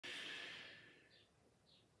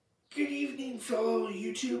Good evening, fellow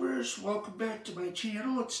YouTubers. Welcome back to my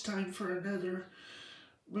channel. It's time for another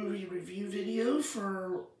movie review video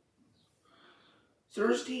for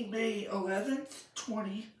Thursday, May 11th,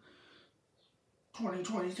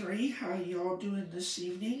 2023. How y'all doing this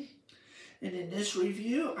evening? And in this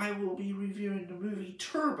review, I will be reviewing the movie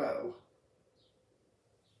Turbo.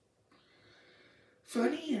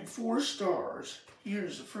 Funny and 4 stars.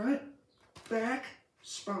 Here's the front, back,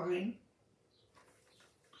 spine.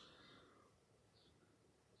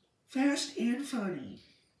 Fast and funny.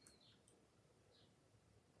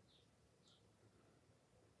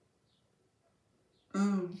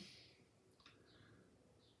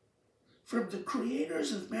 From the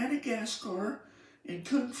creators of Madagascar and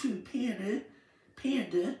Kung Fu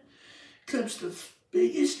Panda comes the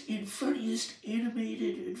biggest and funniest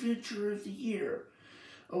animated adventure of the year,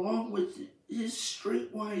 along with his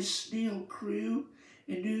streetwise snail crew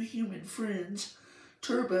and new human friends.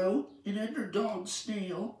 Turbo, an underdog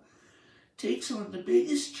snail, takes on the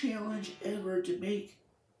biggest challenge ever to make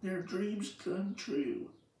their dreams come true.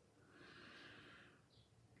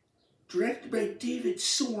 Directed by David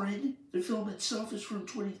Soren, the film itself is from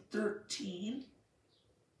 2013.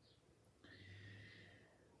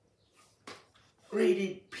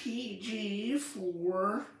 Rated PG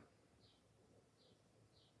for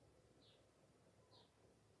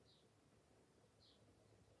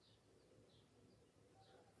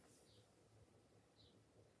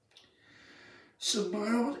some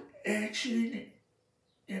mild action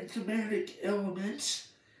and thematic elements,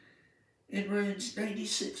 and runs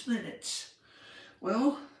 96 minutes.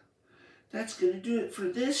 Well, that's going to do it for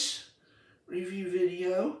this review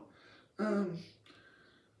video.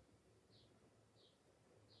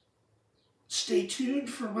 Stay tuned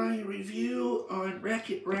for my review on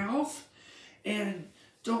Wreck-It Ralph, and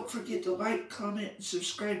don't forget to like, comment, and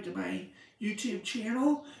subscribe to my YouTube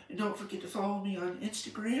channel, and don't forget to follow me on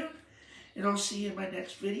Instagram, and I'll see you in my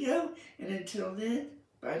next video, and until then,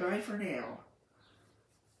 bye-bye for now.